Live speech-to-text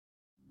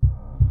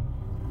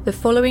The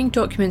following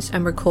documents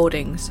and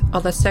recordings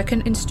are the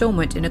second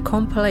instalment in a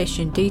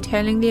compilation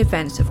detailing the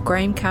events of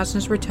Graham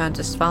Casner's return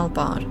to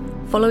Svalbard,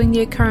 following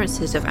the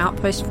occurrences of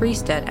Outpost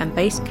Freestead and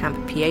Base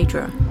Camp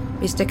Piedra.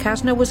 Mr.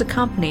 Casner was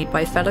accompanied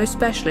by fellow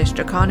specialist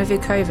Dragana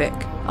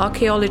Vukovic,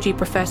 archaeology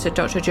professor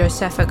Dr.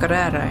 Josefa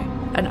Guerrero,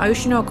 and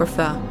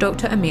oceanographer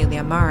Dr.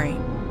 Amelia Murray.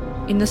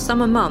 In the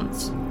summer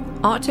months,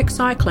 Arctic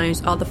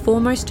cyclones are the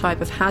foremost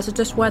type of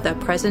hazardous weather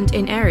present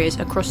in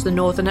areas across the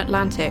northern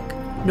Atlantic,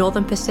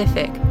 northern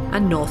Pacific,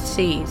 and North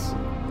Seas,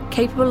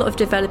 capable of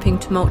developing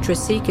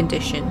tumultuous sea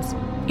conditions,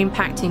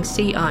 impacting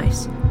sea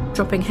ice,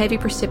 dropping heavy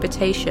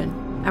precipitation,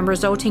 and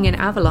resulting in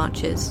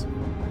avalanches.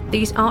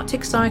 These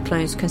Arctic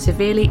cyclones can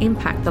severely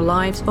impact the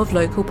lives of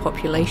local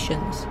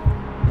populations.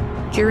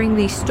 During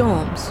these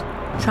storms,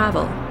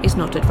 travel is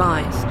not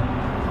advised.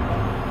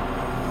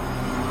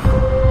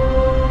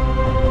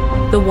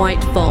 The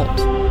White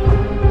Vault.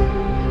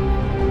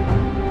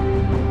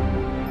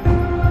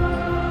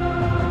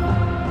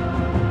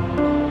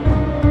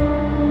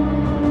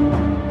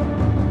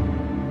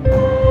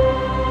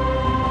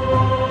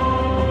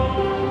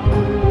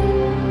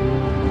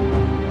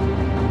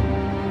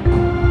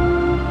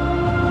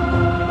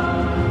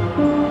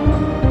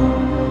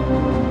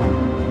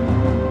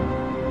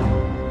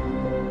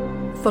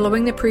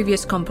 Following the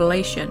previous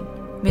compilation,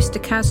 Mr.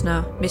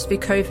 Casner, Ms.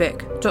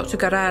 Vukovic, Dr.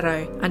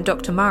 Guerrero, and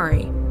Dr.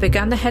 Murray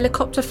began the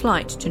helicopter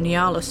flight to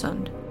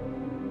Ny-Ålesund.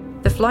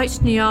 The flight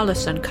to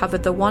Ny-Ålesund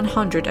covered the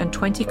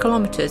 120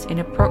 kilometers in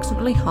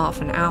approximately half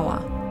an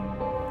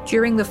hour.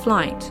 During the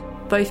flight,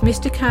 both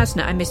Mr.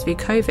 Casner and Ms.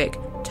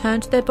 Vukovic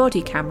turned their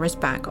body cameras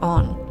back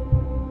on.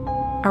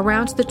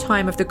 Around the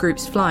time of the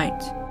group's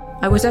flight,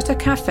 I was at a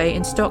cafe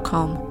in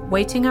Stockholm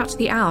waiting out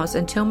the hours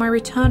until my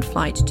return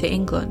flight to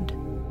England.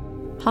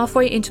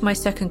 Halfway into my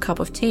second cup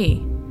of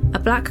tea, a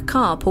black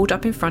car pulled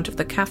up in front of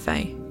the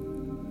cafe.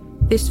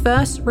 This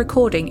first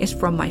recording is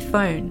from my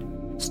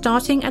phone,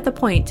 starting at the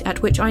point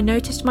at which I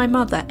noticed my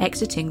mother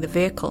exiting the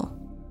vehicle.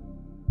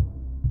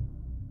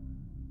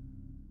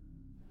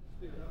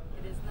 It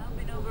has now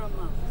been over a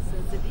month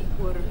since the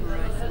Deepwater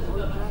Horizon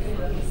oil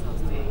platform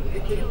disaster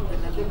that killed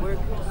 11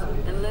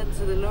 workers and led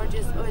to the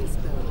largest oil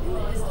spill in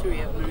the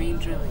history of marine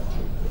drilling.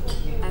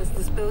 As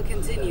the spill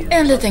continues,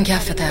 En liten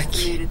kaffe tack.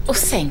 Och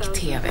sänk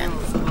tvn.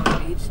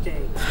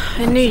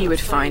 I knew you would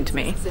find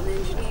me.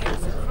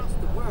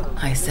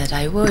 I said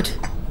I would.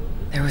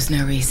 There was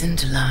no reason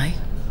to lie.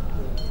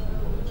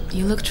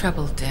 You look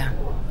troubled, dear.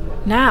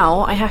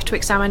 Now I have to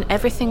examine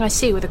everything I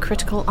see with a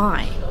critical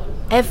eye.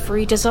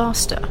 Every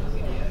disaster.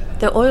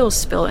 The oil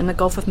spill in the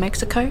Gulf of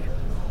Mexico?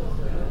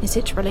 Is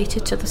it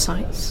related to the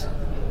sites?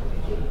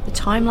 The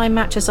timeline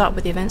matches up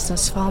with the events in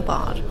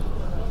Svalbard.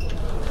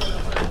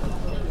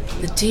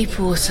 The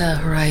Deepwater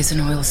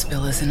Horizon oil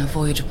spill is an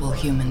avoidable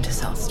human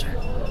disaster.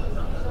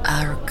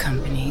 Our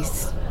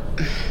companies...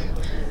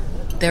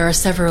 There are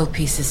several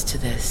pieces to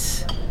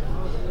this.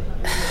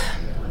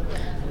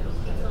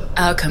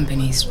 Our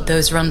companies,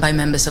 those run by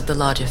members of the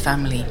larger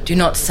family, do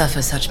not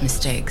suffer such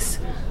mistakes.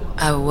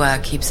 Our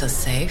work keeps us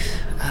safe.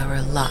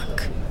 Our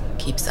luck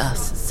keeps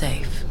us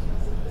safe.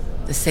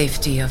 The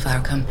safety of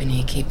our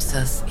company keeps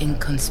us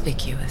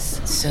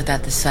inconspicuous, so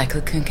that the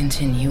cycle can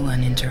continue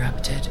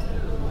uninterrupted.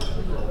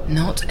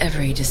 Not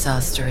every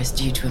disaster is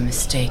due to a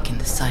mistake in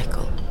the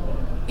cycle.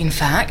 In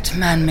fact,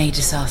 man-made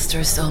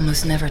disasters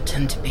almost never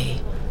tend to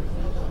be.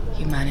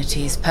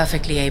 Humanity is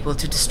perfectly able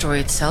to destroy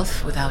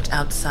itself without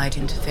outside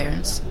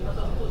interference.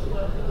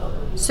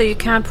 So you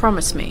can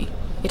promise me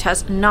it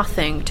has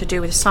nothing to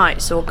do with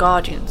sites or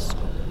guardians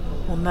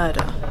or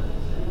murder?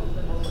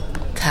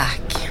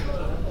 Tack.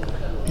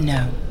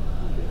 No.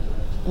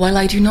 While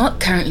I do not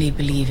currently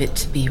believe it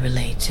to be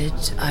related,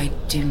 I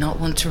do not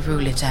want to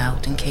rule it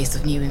out in case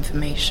of new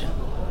information.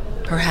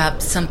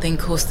 Perhaps something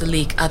caused the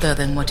leak other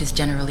than what is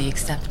generally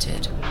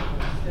accepted.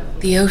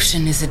 The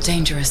ocean is a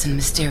dangerous and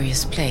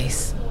mysterious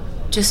place.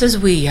 Just as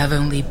we have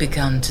only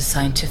begun to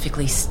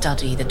scientifically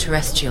study the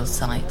terrestrial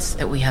sites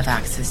that we have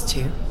access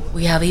to,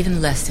 we have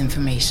even less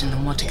information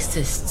on what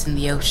exists in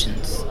the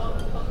oceans.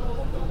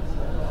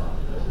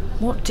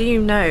 What do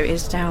you know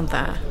is down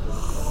there?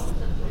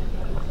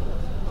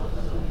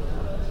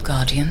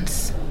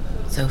 Guardians,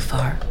 so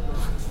far.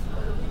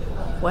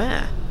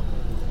 Where?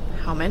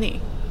 How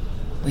many?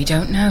 We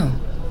don't know.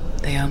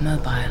 They are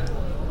mobile.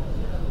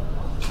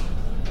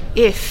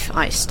 If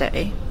I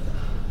stay,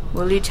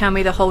 will you tell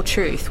me the whole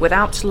truth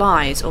without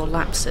lies or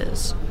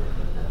lapses?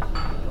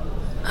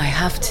 I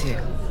have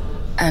to.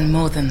 And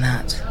more than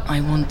that, I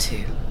want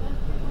to.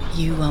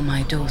 You are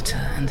my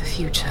daughter and the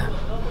future.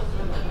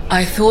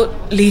 I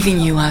thought leaving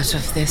you out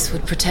of this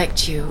would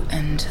protect you,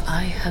 and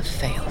I have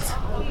failed.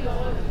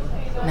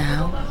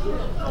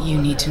 Now,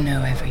 you need to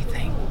know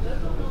everything.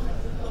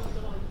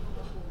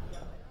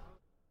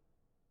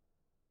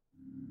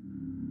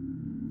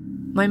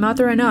 My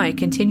mother and I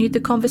continued the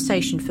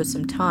conversation for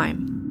some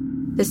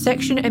time. The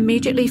section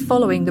immediately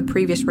following the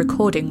previous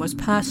recording was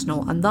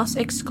personal and thus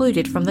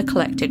excluded from the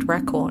collected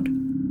record.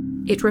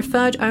 It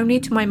referred only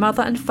to my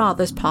mother and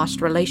father's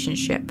past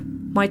relationship,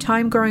 my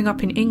time growing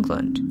up in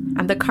England,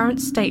 and the current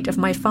state of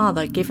my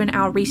father given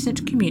our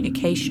recent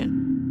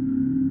communication.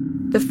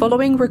 The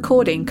following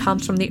recording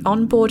comes from the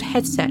onboard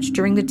headset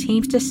during the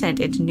team's descent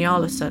into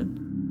Ny-Ålesund.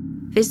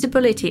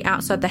 Visibility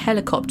outside the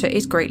helicopter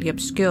is greatly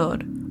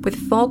obscured,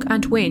 with fog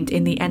and wind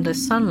in the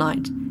endless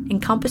sunlight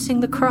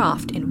encompassing the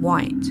craft in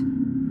white.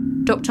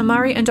 Dr.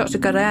 Murray and Dr.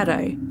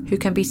 Guerrero, who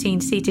can be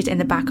seen seated in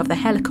the back of the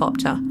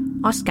helicopter,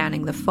 are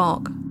scanning the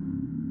fog.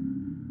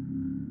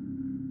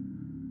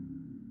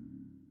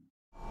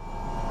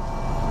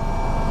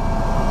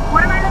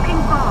 What am I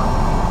looking for?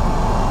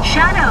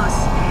 Shadows.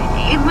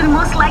 It will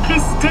most likely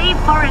stay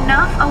far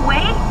enough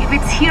away if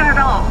it's here at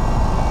all.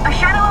 A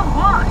shadow of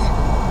what?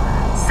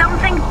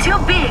 Something too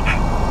big.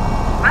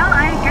 Well,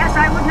 I guess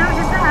I would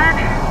notice that.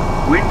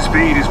 Wind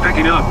speed is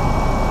picking up.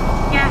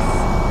 Yes,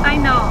 I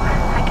know.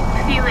 I can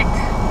feel it.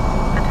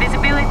 But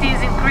visibility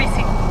is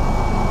increasing.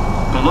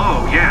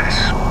 Below,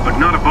 yes, but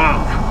not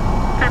above.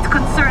 That's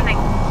concerning.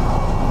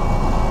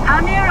 How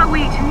near are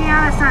we to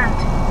Ny-Ålesund?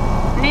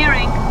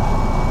 Nearing.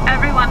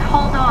 Everyone,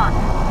 hold on.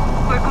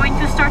 We're going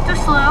to start to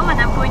slow, and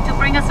I'm going to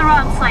bring us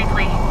around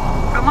slightly.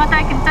 From what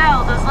I can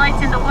tell, those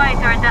lights in the white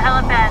are at the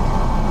helipad.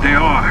 They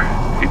are.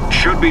 It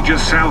should be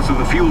just south of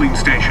the fueling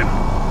station.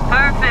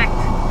 Perfect.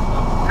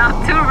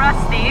 Not too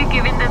rusty,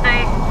 given that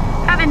I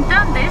haven't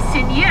done this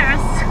in years.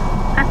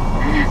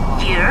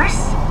 Years?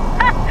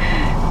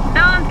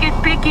 Don't get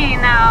picky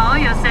now,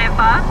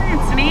 Josefa.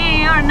 It's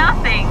me or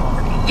nothing.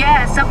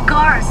 Yes, of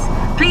course.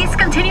 Please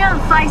continue and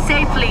fly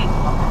safely.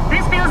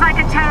 This feels like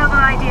a terrible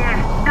idea,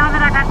 now that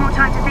I've had more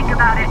time to think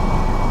about it.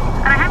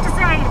 And I have to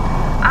say,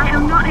 I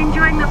am not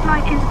enjoying the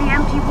flight into the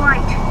empty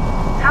white.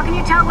 How can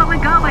you tell where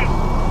we're going?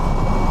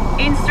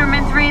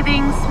 Instrument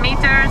readings,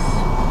 meters,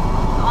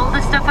 all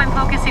the stuff I'm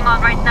focusing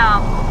on right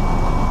now.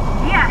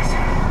 Yes,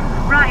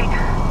 right.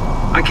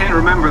 I can't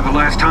remember the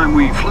last time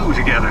we flew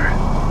together.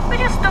 We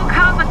just took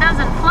half a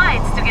dozen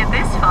flights to get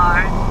this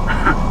far.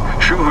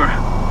 Sure.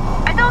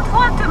 I don't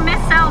want to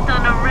miss out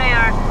on a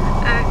rare,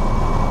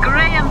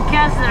 Graham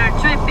Kessler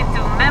trip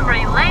into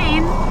memory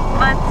lane,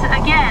 but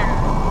again,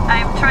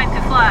 I'm trying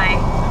to fly.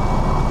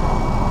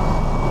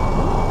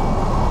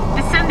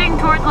 Descending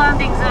toward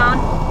landing zone.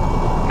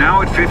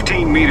 Now at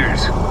 15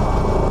 meters.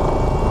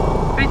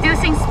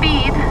 Reducing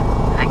speed.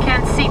 I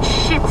can't see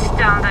shit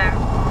down there.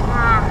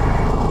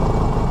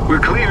 We're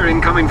clear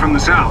incoming from the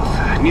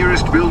south.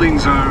 Nearest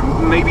buildings are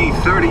maybe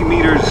 30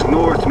 meters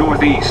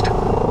north-northeast.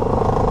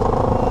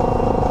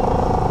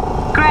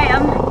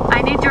 Graham,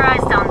 I need your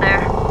eyes down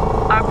there.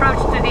 Our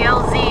approach to the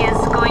LZ is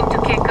going to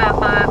kick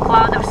up a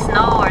cloud of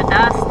snow or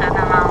dust, I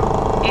don't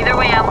know. Either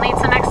way, I'll need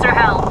some extra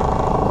help.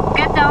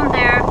 Get down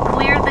there,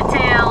 clear the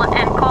tail,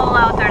 and call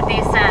out our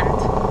descent.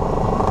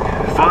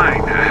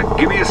 Fine.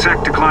 Give me a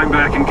sec to climb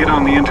back and get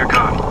on the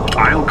intercom.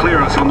 I'll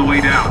clear us on the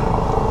way down.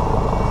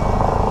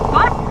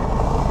 What?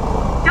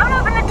 Don't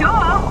open the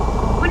door!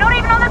 We're not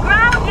even on the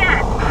ground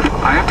yet!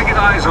 I have to get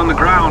eyes on the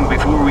ground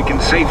before we can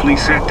safely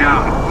set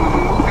down.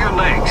 Move your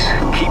legs.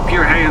 Keep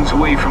your hands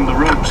away from the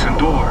ropes and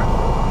door.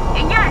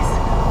 Yes.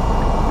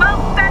 Well,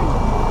 then,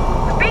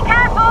 be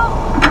careful.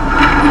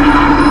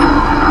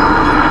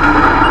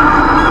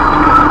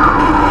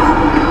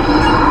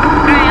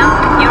 Graham,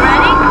 you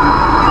ready?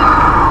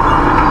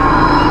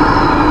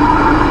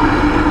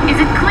 Is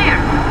it clear?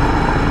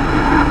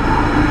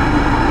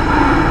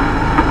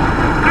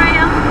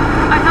 Graham,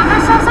 I thought I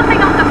saw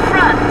something on the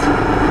front.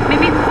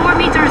 Maybe 4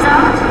 meters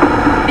out.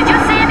 Did you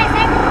see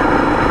anything?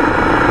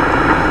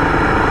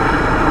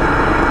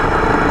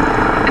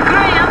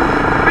 Graham,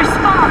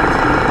 respond.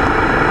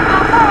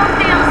 How far off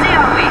the LZ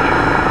are we?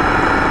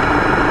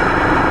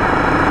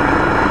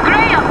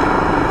 Graham!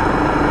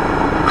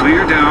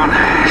 Clear down.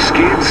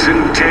 Skids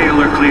and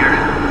tail are clear.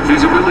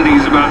 Visibility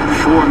is about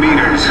 4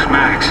 meters,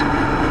 max.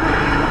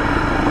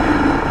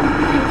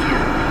 Thank you.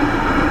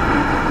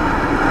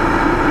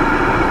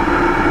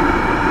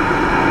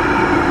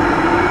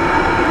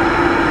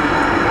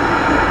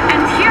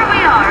 And here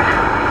we are,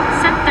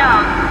 set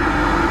down.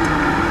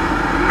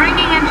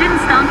 Bringing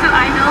engines down to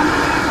idle.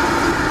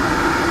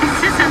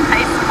 This is a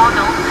nice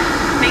model.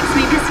 Makes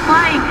me miss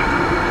flying.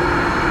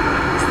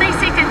 Stay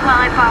seated while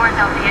I power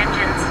down the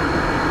engines.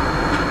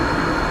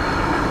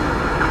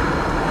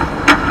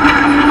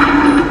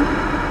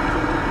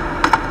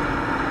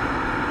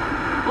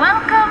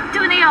 Welcome to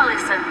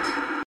Ny-Ålesund.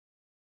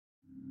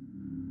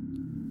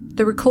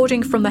 The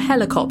recording from the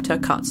helicopter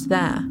cuts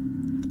there,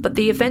 but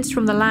the events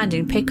from the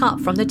landing pick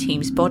up from the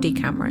team's body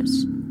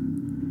cameras.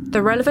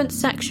 The relevant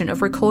section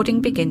of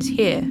recording begins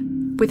here,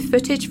 with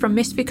footage from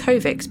Miss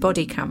Vukovic's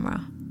body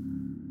camera.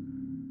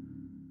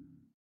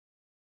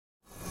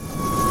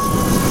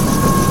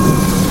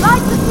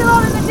 Lights are still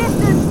on in the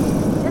distance.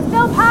 There's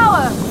no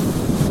power.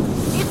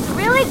 It's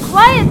really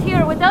quiet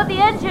here without the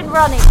engine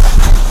running.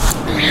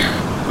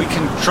 We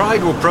can try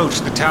to approach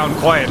the town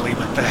quietly,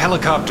 but the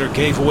helicopter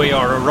gave away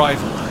our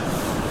arrival.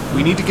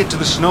 We need to get to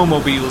the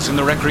snowmobiles in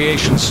the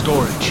recreation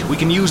storage. We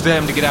can use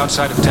them to get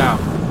outside of town.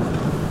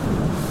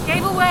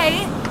 Gave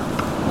away?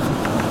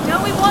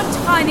 Don't we want to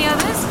find the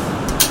others?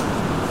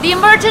 The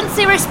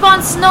emergency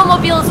response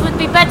snowmobiles would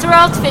be better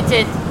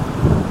outfitted.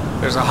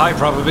 There's a high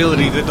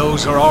probability that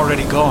those are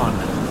already gone.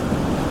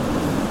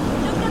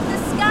 Look at the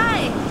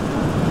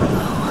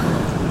sky!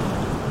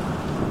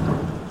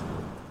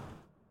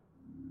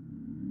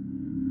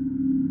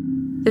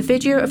 The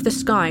video of the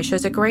sky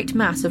shows a great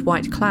mass of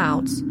white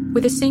clouds,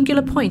 with a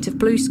singular point of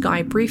blue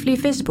sky briefly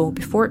visible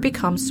before it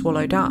becomes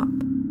swallowed up.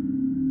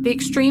 The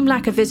extreme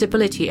lack of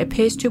visibility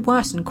appears to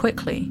worsen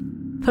quickly,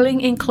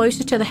 pulling in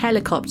closer to the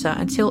helicopter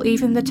until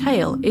even the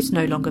tail is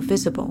no longer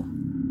visible.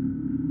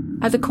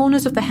 At the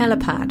corners of the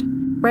helipad,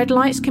 red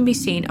lights can be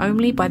seen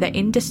only by their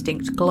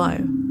indistinct glow.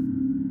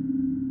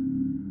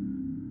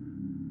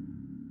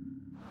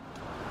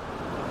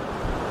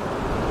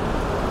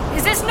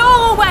 Is this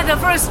normal weather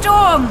for a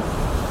storm?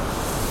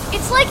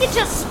 It's like it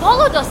just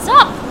swallowed us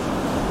up.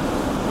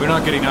 We're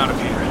not getting out of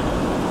here.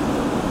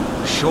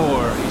 The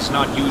shore is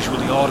not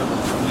usually audible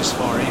from this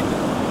far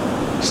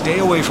in. Stay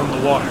away from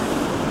the water.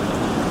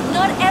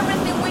 Not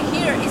everything we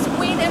hear is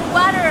wind and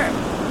water.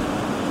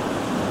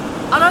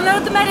 I'll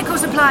unload the medical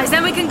supplies,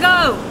 then we can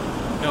go.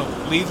 No,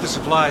 leave the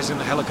supplies in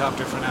the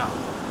helicopter for now.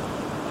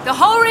 The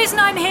whole reason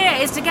I'm here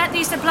is to get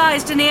these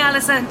supplies to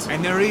Nialicent.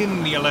 And they're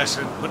in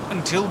Nialicent, but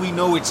until we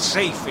know it's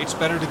safe, it's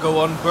better to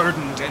go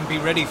unburdened and be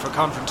ready for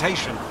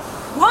confrontation.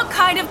 What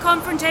kind of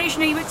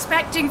confrontation are you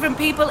expecting from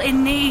people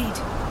in need?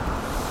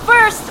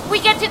 First, we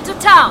get into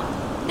town.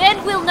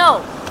 Then we'll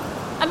know.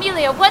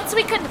 Amelia, once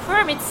we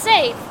confirm it's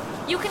safe,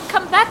 you can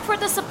come back for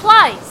the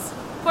supplies.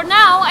 For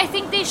now, I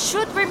think they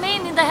should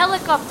remain in the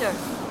helicopter.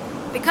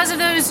 Because of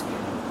those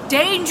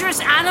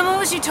dangerous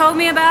animals you told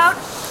me about?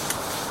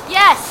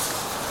 Yes.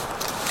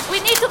 We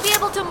need to be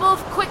able to move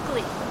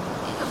quickly.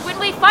 When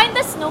we find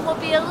the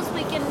snowmobiles,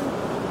 we can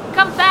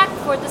come back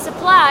for the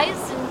supplies,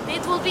 and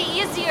it will be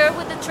easier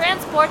with the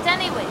transport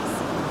anyways.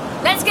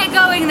 Let's get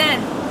going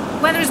then.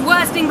 Weather's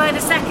worsening by the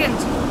second.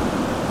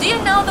 Do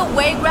you know the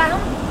way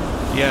round?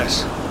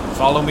 Yes.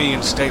 Follow me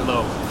and stay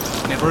low.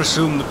 Never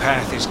assume the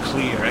path is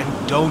clear,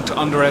 and don't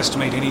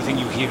underestimate anything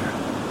you hear.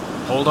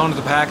 Hold on to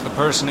the pack of the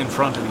person in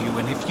front of you,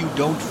 and if you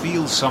don't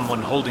feel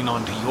someone holding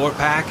on to your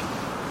pack,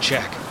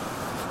 check.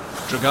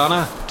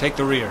 Dragana, take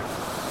the rear.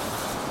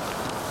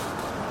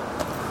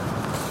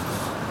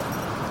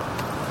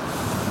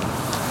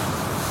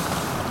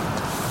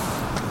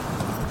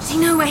 Does he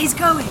know where he's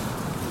going?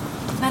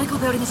 The medical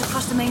building is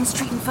across the main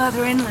street and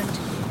further inland.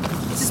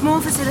 It's a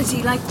small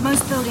facility like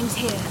most buildings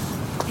here.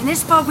 In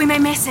this fog we may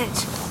miss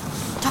it.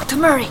 Dr.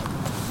 Murray,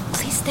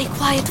 please stay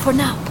quiet for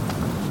now.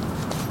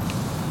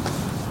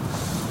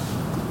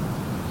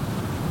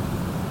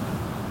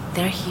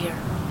 They're here,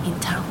 in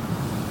town.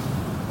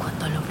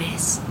 Cuando lo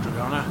ves.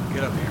 Dragana,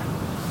 get up here.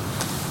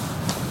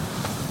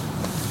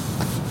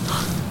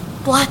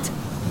 Blood!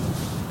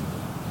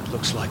 It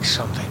looks like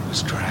something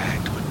was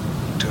dragged, but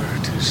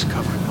dirt has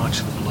covered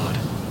much of the blood.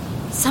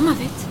 Some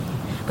of it,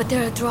 but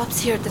there are drops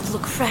here that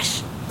look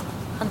fresh,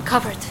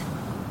 uncovered.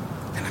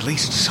 Then at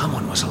least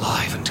someone was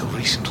alive until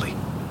recently.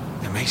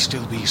 There may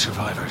still be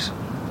survivors.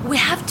 We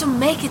have to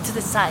make it to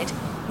the side.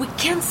 We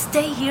can't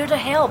stay here to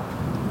help.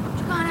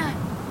 Dragana,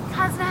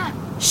 Kazna,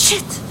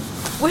 Shit!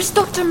 Where's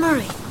Dr.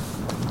 Murray?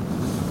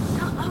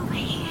 not over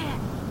here.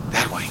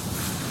 That way.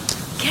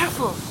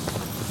 Careful.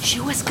 She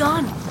was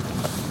gone.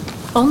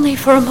 Only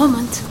for a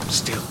moment.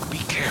 Still, be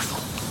careful.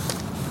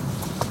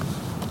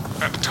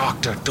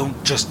 Doctor,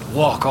 don't just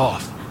walk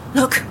off.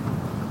 Look,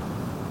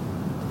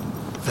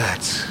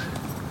 That's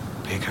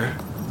bigger.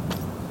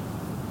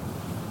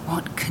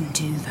 what can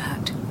do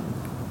that?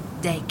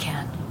 They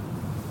can.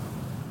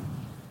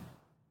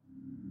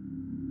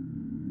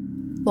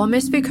 While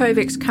Miss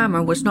Vukovic's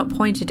camera was not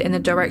pointed in the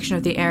direction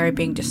of the area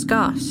being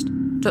discussed,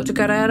 Dr.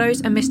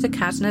 Guerrero's and Mr.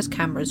 Kazner's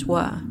cameras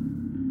were.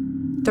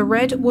 The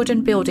red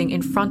wooden building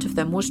in front of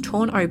them was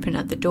torn open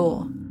at the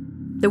door.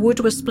 The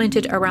wood was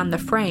splintered around the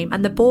frame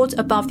and the boards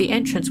above the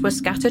entrance were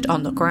scattered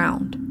on the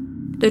ground.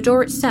 The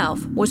door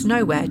itself was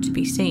nowhere to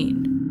be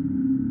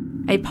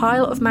seen. A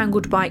pile of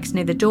mangled bikes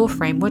near the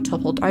doorframe were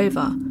toppled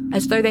over,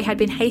 as though they had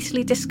been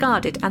hastily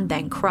discarded and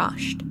then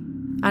crushed.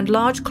 And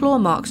large claw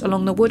marks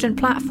along the wooden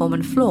platform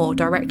and floor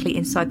directly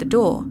inside the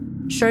door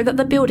show that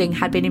the building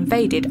had been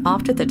invaded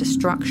after the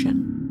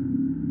destruction.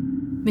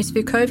 Miss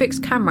Vukovic's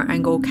camera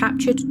angle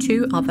captured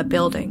two other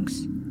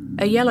buildings.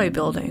 A yellow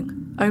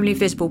building, only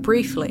visible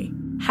briefly,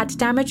 had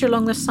damage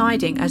along the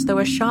siding as though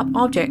a sharp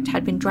object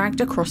had been dragged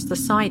across the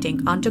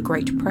siding under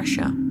great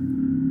pressure.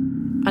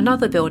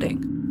 Another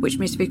building, which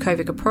Miss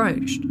Vukovic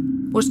approached,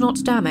 was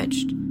not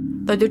damaged,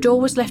 though the door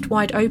was left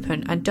wide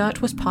open and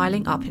dirt was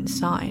piling up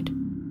inside.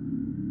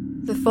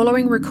 The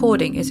following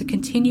recording is a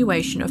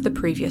continuation of the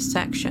previous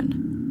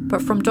section,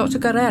 but from Dr.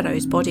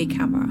 Guerrero's body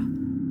camera.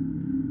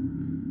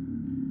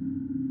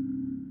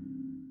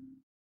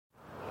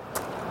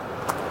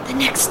 The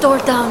next door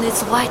down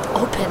is wide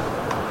open.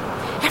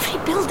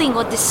 Every building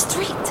on this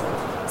street.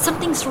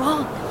 Something's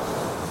wrong.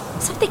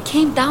 Something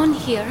came down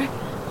here.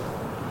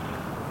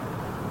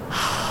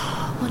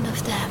 One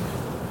of them.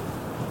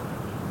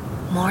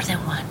 More than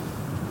one.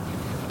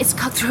 It's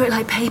cut through it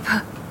like paper.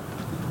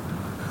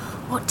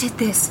 What did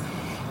this?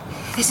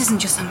 This isn't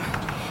just some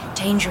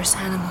dangerous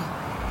animal.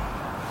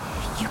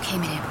 You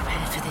came in here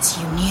prepared for this.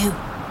 You knew.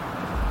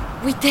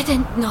 We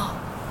didn't know.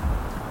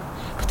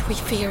 But we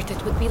feared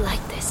it would be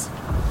like this.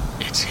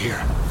 It's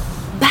here.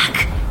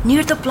 Back,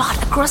 near the plot,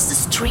 across the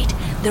street,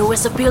 there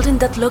was a building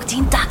that looked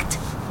intact.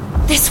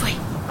 This way.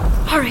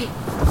 Hurry.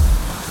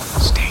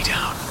 Stay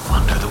down,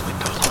 under the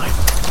window line.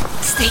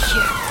 Stay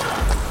here.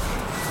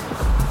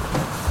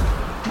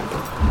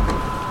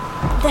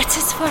 That's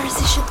as far as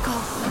it should go.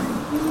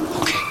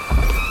 Okay.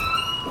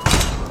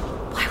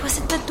 Why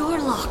wasn't the door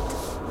locked?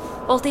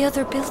 All the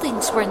other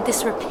buildings were in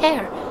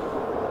disrepair.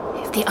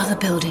 If the other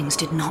buildings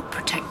did not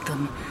protect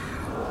them,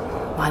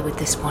 why would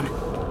this one?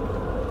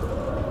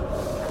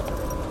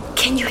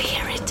 Can you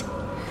hear it?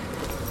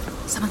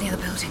 Some of the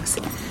other buildings,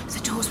 the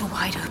doors were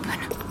wide open.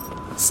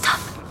 Stop.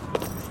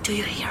 Do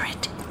you hear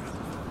it?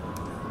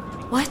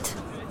 What?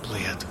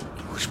 Bled,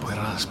 už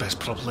pojďme bez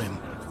problem.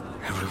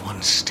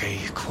 Everyone stay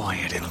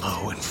quiet and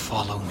low and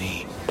follow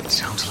me. It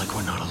sounds like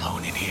we're not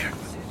alone in here.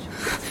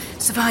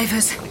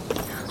 Survivors.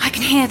 I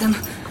can hear them.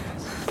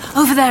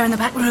 Over there in the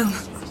back room.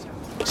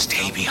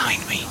 Stay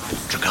behind me.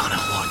 Dragana,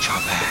 watch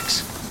our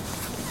backs.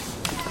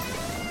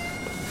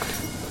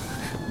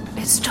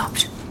 It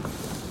stopped.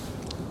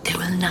 They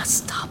will not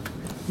stop.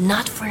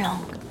 Not for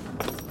long.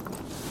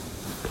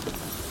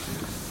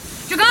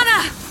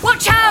 Dragana!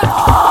 Watch out!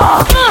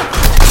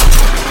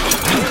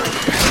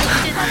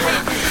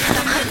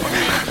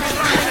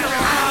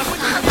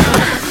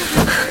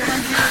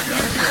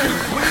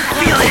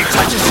 Feel it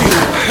touches you.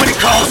 When it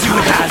calls you,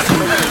 it has you.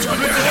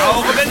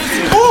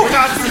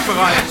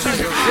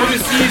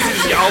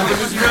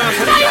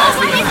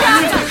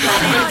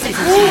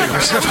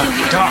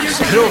 Doc,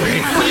 get over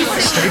here.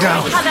 Stay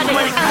down.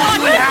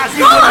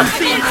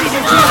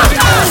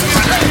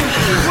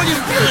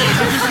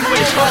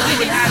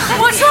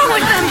 What's wrong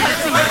with them?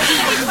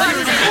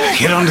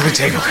 Get under the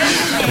table.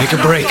 Make a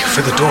break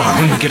for the door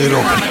when we get it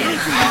open.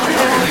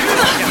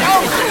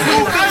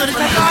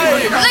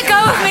 Let go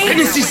of me!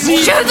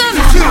 Shoot them!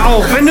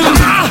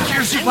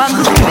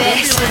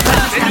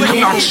 I'm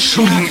not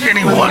shooting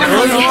anyone.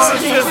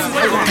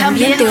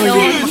 También te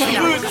oye.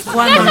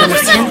 Cuando lo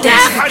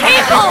sientes, te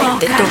toca.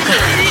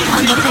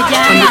 Cuando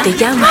te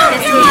llama,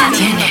 te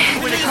tiene.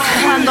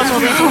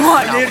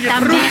 What?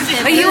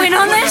 Are you in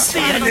on this?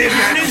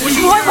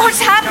 What's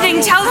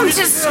happening? Tell them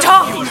to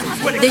stop.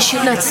 They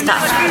should not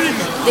stop.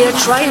 They are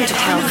trying to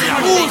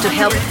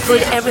help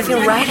put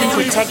everything right and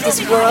protect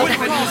this world,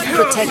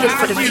 protect it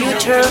for the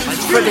future,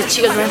 for the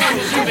children.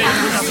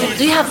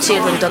 Do you have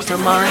children, Dr.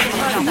 Mara?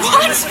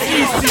 What?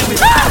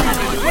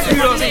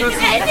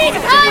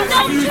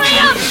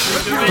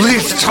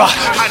 Please,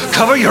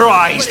 cover your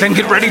eyes, then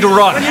get ready to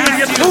run.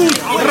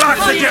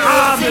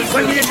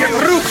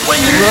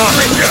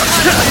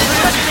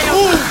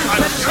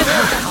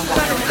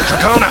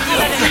 Dragana!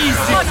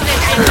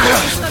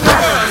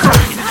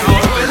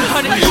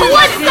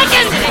 1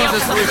 second!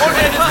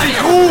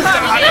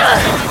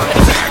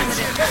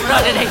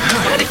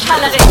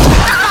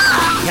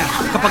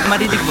 Kapag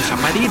marinig mo siya,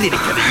 maririnig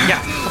ka rin niya.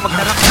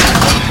 Kapag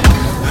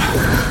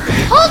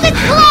Hold it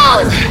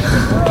close!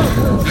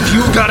 If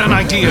you've got an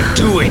idea,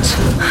 do it.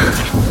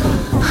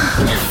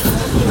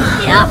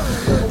 Yep.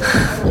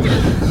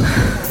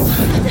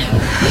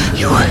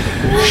 You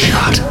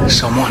shot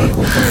someone.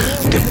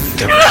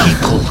 They're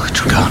people,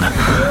 Dragana.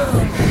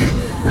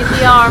 In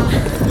the arm.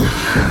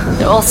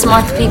 They're all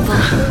smart people.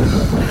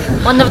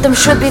 One of them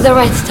should be the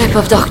right type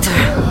of doctor.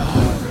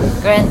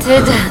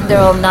 Granted,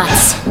 they're all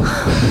nuts.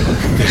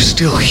 They're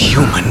still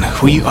human.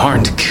 We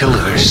aren't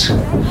killers.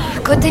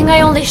 Good thing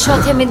I only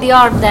shot him in the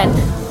arm then.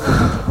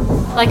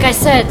 Like I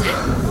said,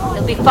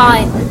 he'll be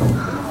fine.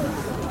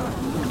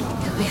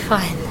 He'll be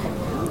fine.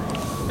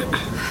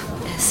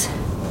 Yes.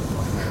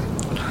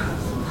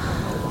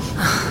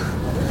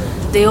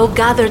 They all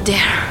gathered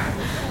there.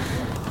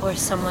 Or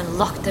someone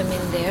locked them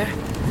in there.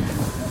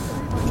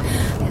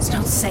 It's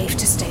not safe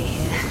to stay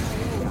here.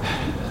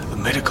 The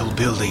medical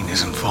building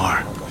isn't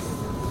far.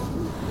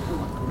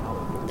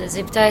 The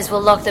zip ties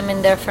will lock them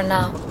in there for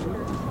now.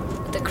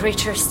 But the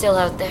creature's still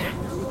out there.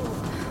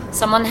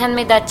 Someone hand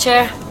me that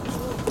chair.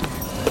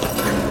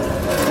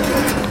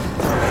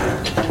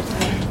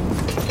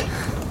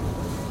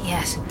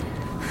 Yes.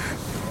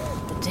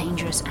 The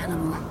dangerous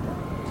animal.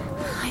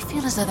 I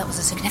feel as though that was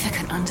a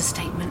significant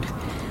understatement.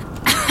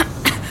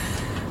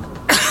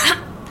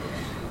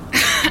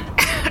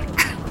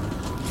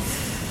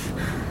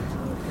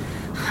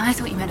 I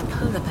thought you meant a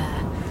polar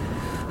bear.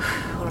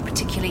 Or a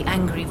particularly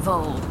angry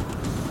vole.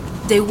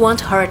 They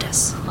won't hurt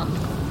us.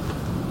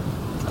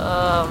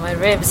 Oh, my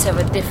ribs have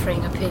a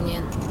differing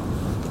opinion.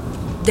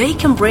 They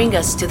can bring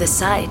us to the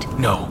side.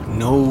 No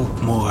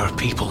more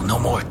people, no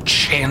more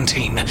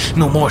chanting,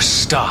 no more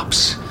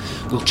stops.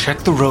 We'll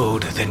check the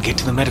road, then get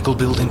to the medical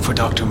building for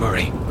Dr.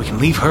 Murray. We can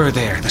leave her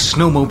there. The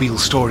snowmobile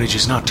storage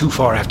is not too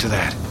far after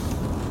that.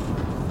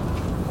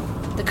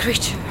 The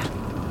creature.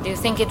 Do you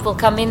think it will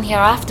come in here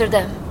after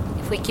them,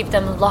 if we keep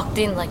them locked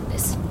in like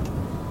this?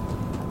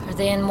 Are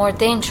they in more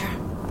danger?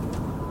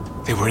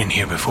 They were in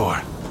here before.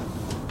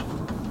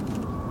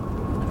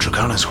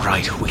 Dragana's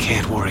right. We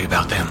can't worry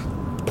about them.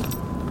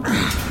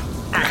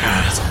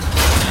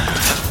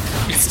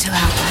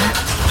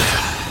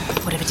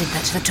 didn't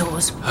touch the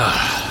doors.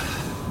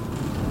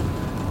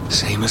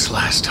 Same as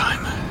last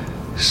time.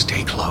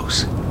 Stay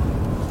close.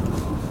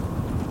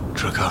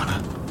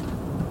 Dragana.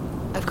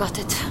 I've got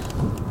it.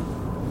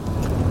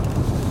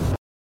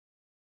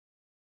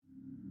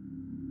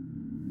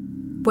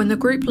 When the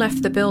group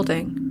left the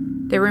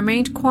building, they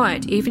remained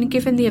quiet even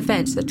given the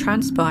events that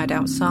transpired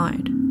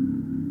outside.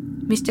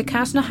 Mr.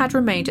 Kasner had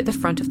remained at the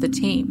front of the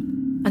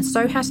team, and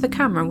so has the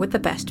camera with the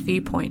best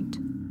viewpoint.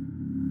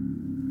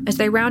 As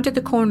they rounded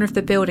the corner of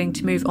the building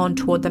to move on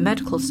toward the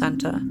medical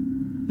centre,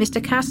 Mr.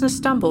 Kasner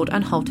stumbled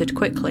and halted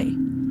quickly,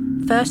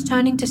 first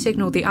turning to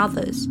signal the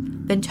others,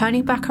 then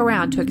turning back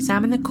around to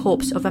examine the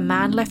corpse of a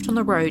man left on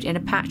the road in a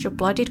patch of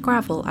bloodied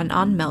gravel and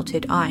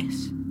unmelted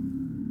ice.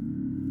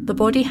 The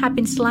body had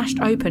been slashed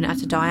open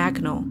at a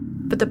diagonal,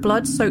 but the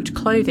blood-soaked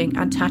clothing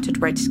and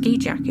tattered red ski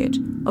jacket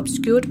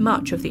obscured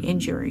much of the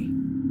injury.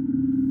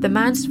 The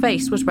man's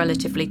face was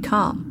relatively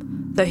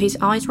calm, though his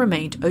eyes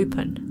remained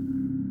open.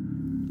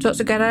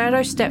 Dr.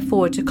 Guerrero stepped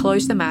forward to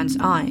close the man's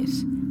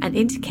eyes and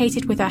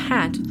indicated with her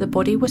hand that the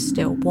body was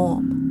still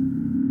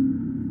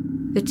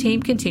warm. The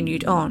team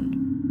continued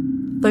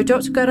on, though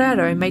Dr.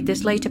 Guerrero made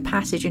this later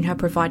passage in her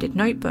provided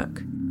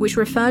notebook, which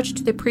referred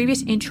to the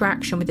previous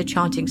interaction with the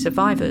chanting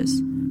survivors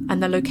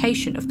and the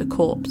location of the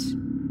corpse.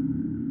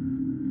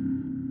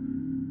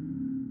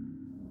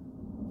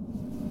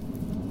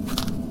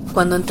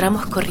 Cuando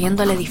entramos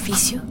corriendo al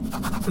edificio,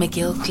 me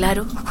quedó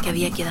claro que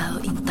había quedado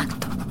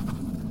intacto.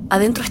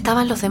 Adentro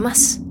estaban los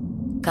demás,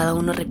 cada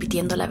uno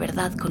repitiendo la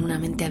verdad con una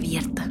mente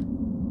abierta.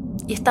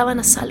 Y estaban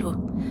a salvo.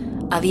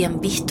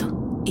 Habían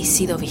visto y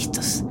sido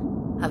vistos.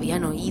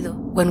 Habían oído.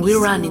 When we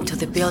ran into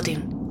the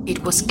building,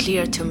 it was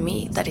clear to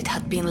me that it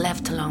had been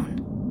left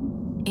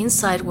alone.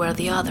 Inside were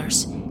the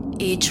others,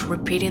 each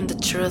repeating the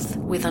truth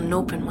with an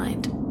open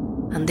mind,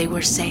 and they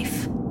were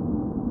safe.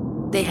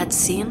 They had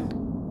seen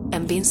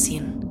and been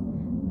seen.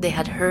 They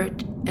had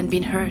heard and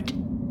been heard,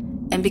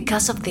 and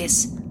because of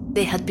this,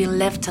 they had been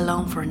left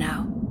alone for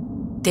now.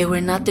 They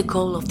were not the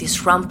goal of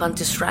this rampant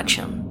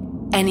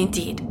distraction, and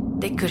indeed,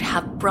 they could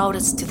have brought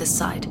us to the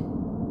side.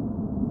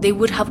 They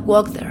would have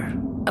walked there,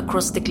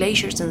 across the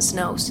glaciers and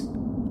snows,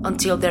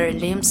 until their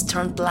limbs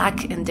turned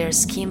black and their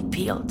skin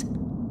peeled.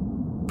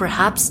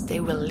 Perhaps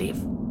they will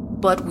live,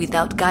 but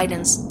without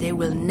guidance, they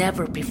will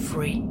never be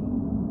free.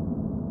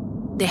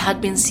 They had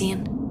been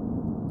seen.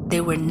 They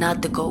were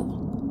not the goal.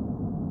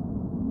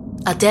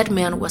 A dead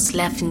man was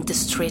left in the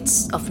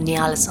streets of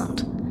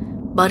Ny-Ålesund,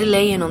 body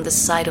laying on the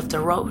side of the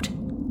road.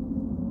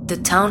 The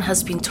town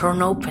has been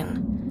torn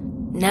open.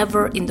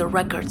 Never in the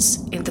records,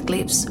 in the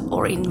clips,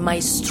 or in my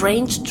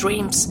strange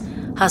dreams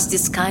has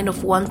this kind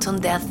of wanton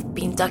death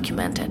been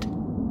documented.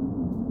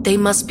 They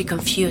must be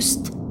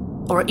confused,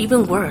 or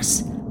even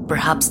worse,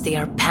 perhaps they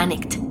are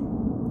panicked.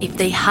 If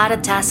they had a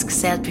task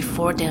set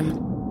before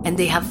them, and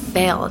they have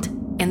failed,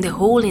 and the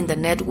hole in the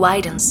net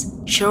widens,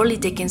 surely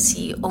they can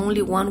see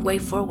only one way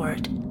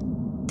forward.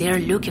 They are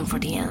looking for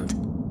the end,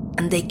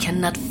 and they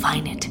cannot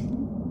find it.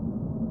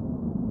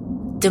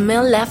 The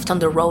man left on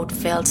the road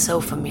felt so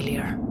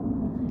familiar.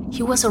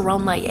 He was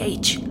around my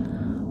age,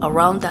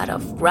 around that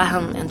of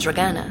Graham and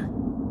Dragana.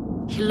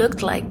 He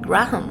looked like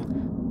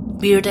Graham,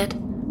 bearded,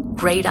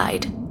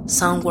 great-eyed,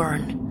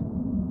 sun-worn.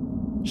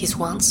 His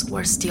wounds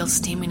were still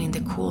steaming in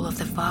the cool of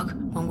the fog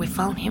when we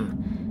found him.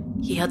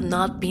 He had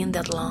not been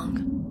that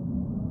long.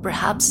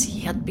 Perhaps he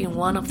had been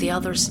one of the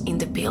others in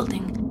the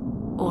building,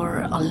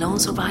 or a lone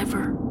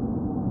survivor.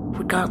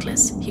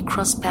 Regardless, he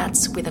crossed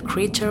paths with a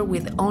creature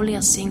with only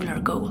a singular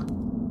goal.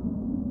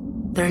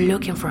 They're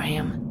looking for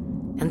him,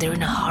 and they're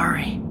in a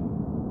hurry.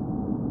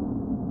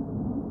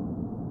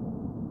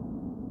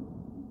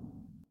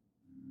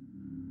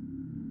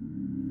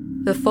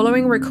 The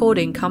following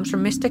recording comes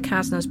from Mr.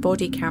 Kasner's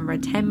body camera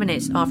 10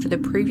 minutes after the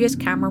previous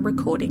camera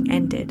recording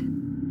ended.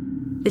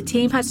 The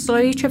team had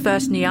slowly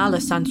traversed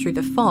Ny-Ålesund through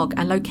the fog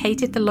and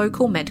located the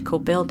local medical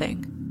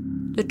building.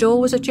 The door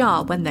was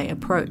ajar when they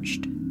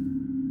approached.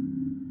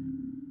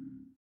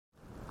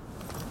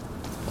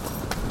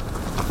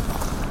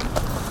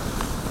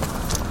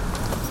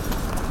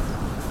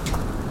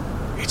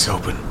 It's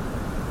open.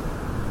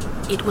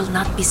 It will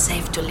not be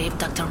safe to leave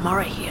Dr.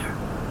 Murray here.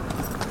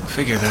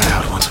 Figure that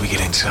out once we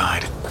get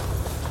inside.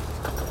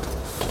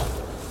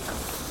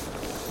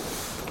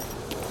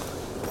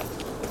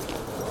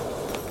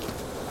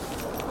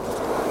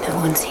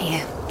 No one's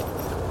here.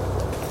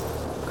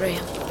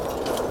 Graham.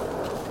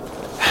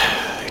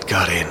 It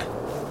got in.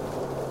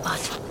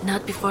 But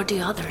not before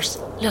the others.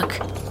 Look.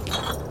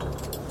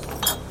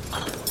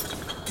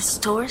 The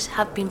stores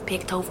have been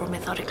picked over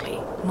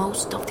methodically.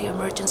 Most of the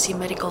emergency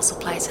medical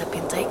supplies have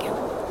been taken.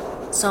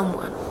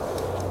 Someone,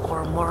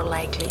 or more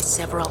likely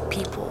several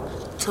people,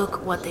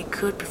 took what they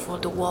could before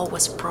the wall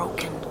was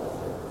broken.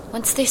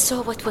 Once they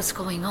saw what was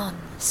going on,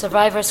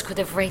 survivors could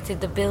have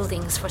raided the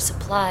buildings for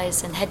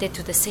supplies and headed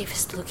to the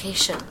safest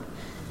location.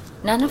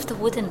 None of the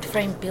wooden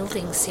frame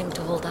buildings seemed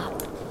to hold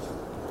up.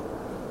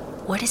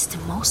 What is the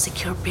most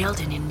secure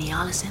building in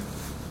Ny-Ålesund?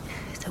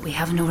 That we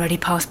haven't already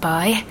passed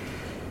by?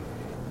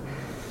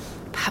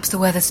 Perhaps the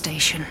weather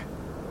station.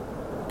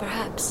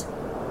 perhaps.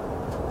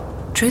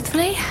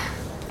 Truthfully,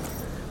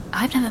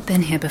 I've never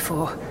been here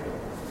before.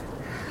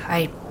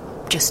 I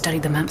just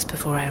studied the maps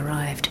before I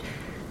arrived.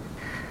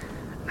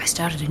 I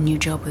started a new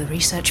job with a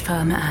research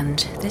firm, and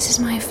this is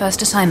my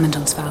first assignment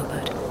on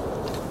Svalbard.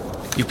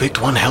 You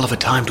picked one hell of a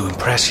time to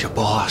impress your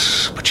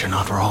boss, but you're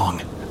not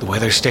wrong. The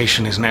weather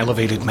station is an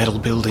elevated metal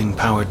building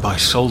powered by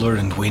solar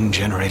and wind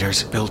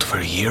generators built for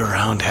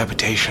year-round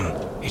habitation.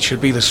 It should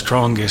be the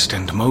strongest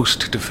and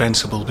most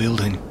defensible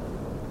building.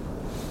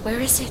 Where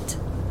is it?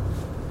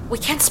 We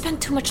can't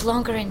spend too much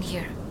longer in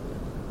here.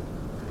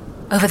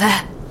 Over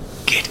there.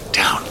 Get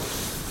down.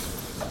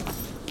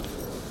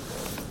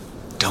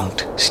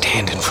 Don't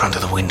stand in front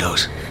of the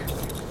windows.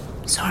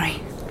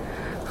 Sorry.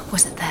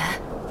 Was it there?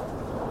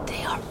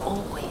 They are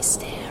always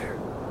there.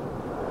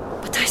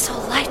 But I saw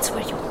lights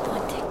where you were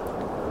pointing.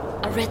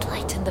 A red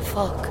light in the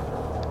fog.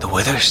 The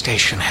weather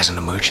station has an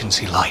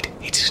emergency light.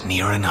 It's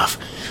near enough.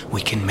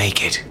 We can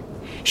make it.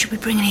 Should we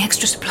bring any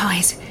extra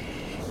supplies?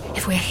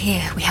 If we're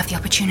here, we have the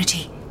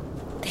opportunity.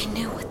 They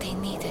knew what they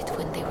needed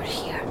when they were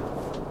here.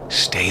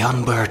 Stay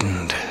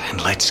unburdened,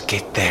 and let's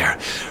get there.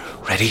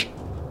 Ready?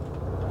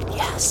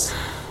 Yes.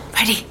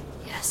 Ready?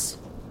 Yes.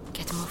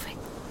 Get moving.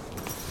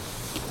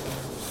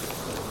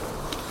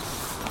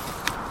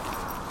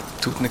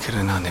 Тут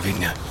нахрена не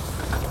видно.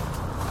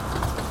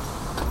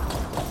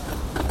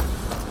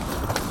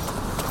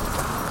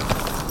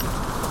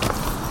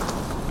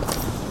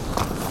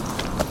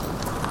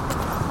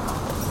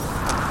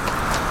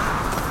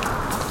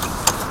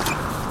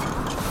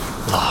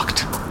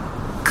 Locked.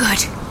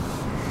 Good.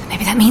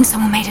 Maybe that means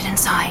someone made it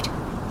inside.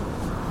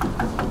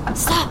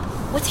 Stop!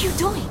 What are you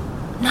doing?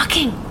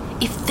 Knocking.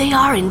 If they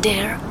are in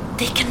there,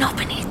 they can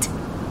open it.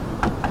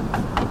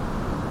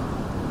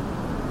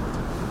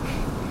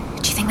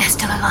 Do you think they're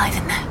still alive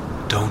in there?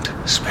 Don't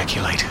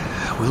speculate.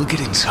 We'll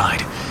get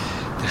inside.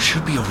 There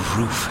should be a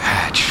roof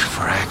hatch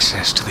for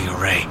access to the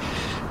array.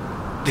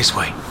 This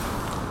way.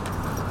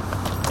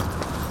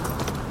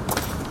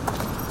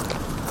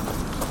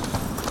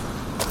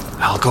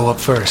 I'll go up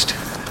first.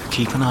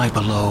 Keep an eye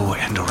below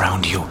and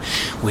around you.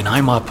 When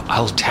I'm up,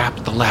 I'll tap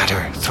the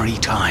ladder 3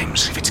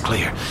 times if it's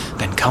clear.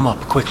 Then come up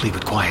quickly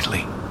but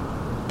quietly.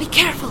 Be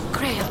careful,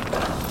 Graham.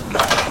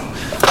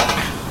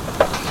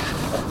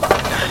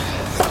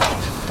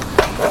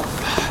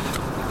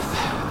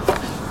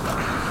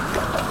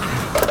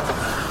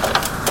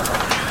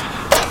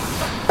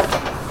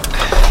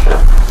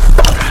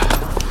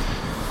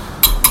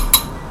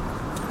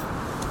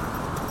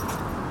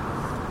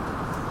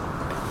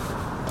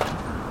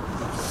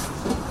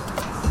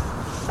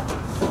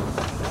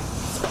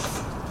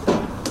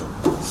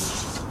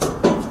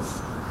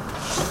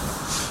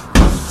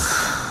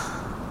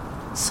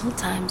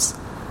 Sometimes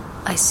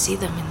I see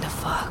them in the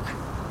fog.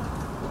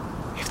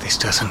 If this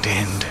doesn't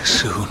end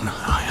soon,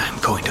 I'm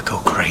going to go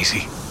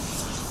crazy.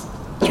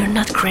 You're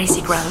not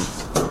crazy, Graham.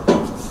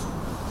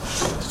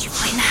 Did you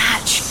find the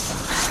hatch?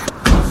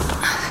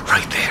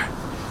 Right there.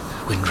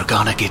 When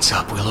Dragana gets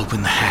up, we'll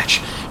open the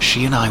hatch.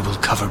 She and I will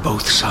cover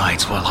both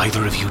sides while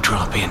either of you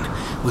drop in.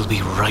 We'll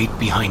be right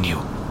behind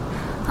you.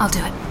 I'll do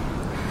it.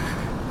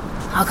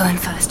 I'll go in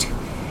first.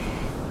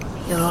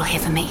 You're all here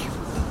for me.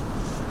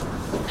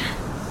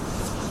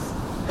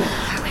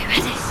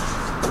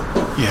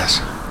 Yes.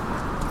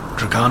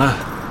 Dragana,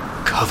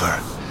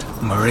 cover.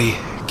 Murray,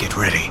 get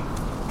ready.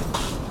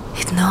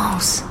 It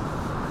knows.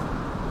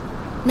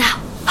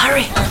 Now,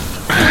 hurry.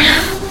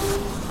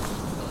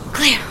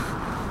 Clear.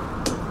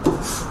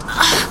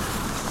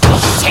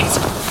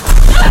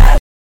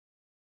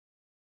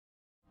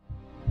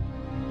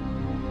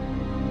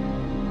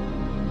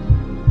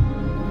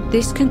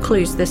 This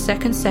concludes the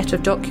second set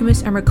of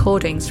documents and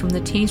recordings from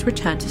the team's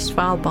return to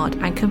Svalbard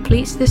and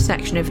completes this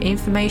section of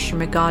information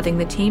regarding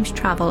the team's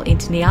travel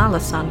into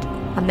Ny-Ålesund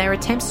and their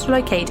attempts to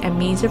locate a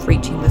means of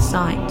reaching the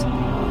site.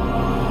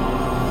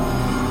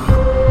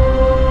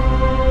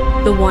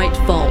 The White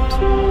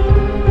Vault.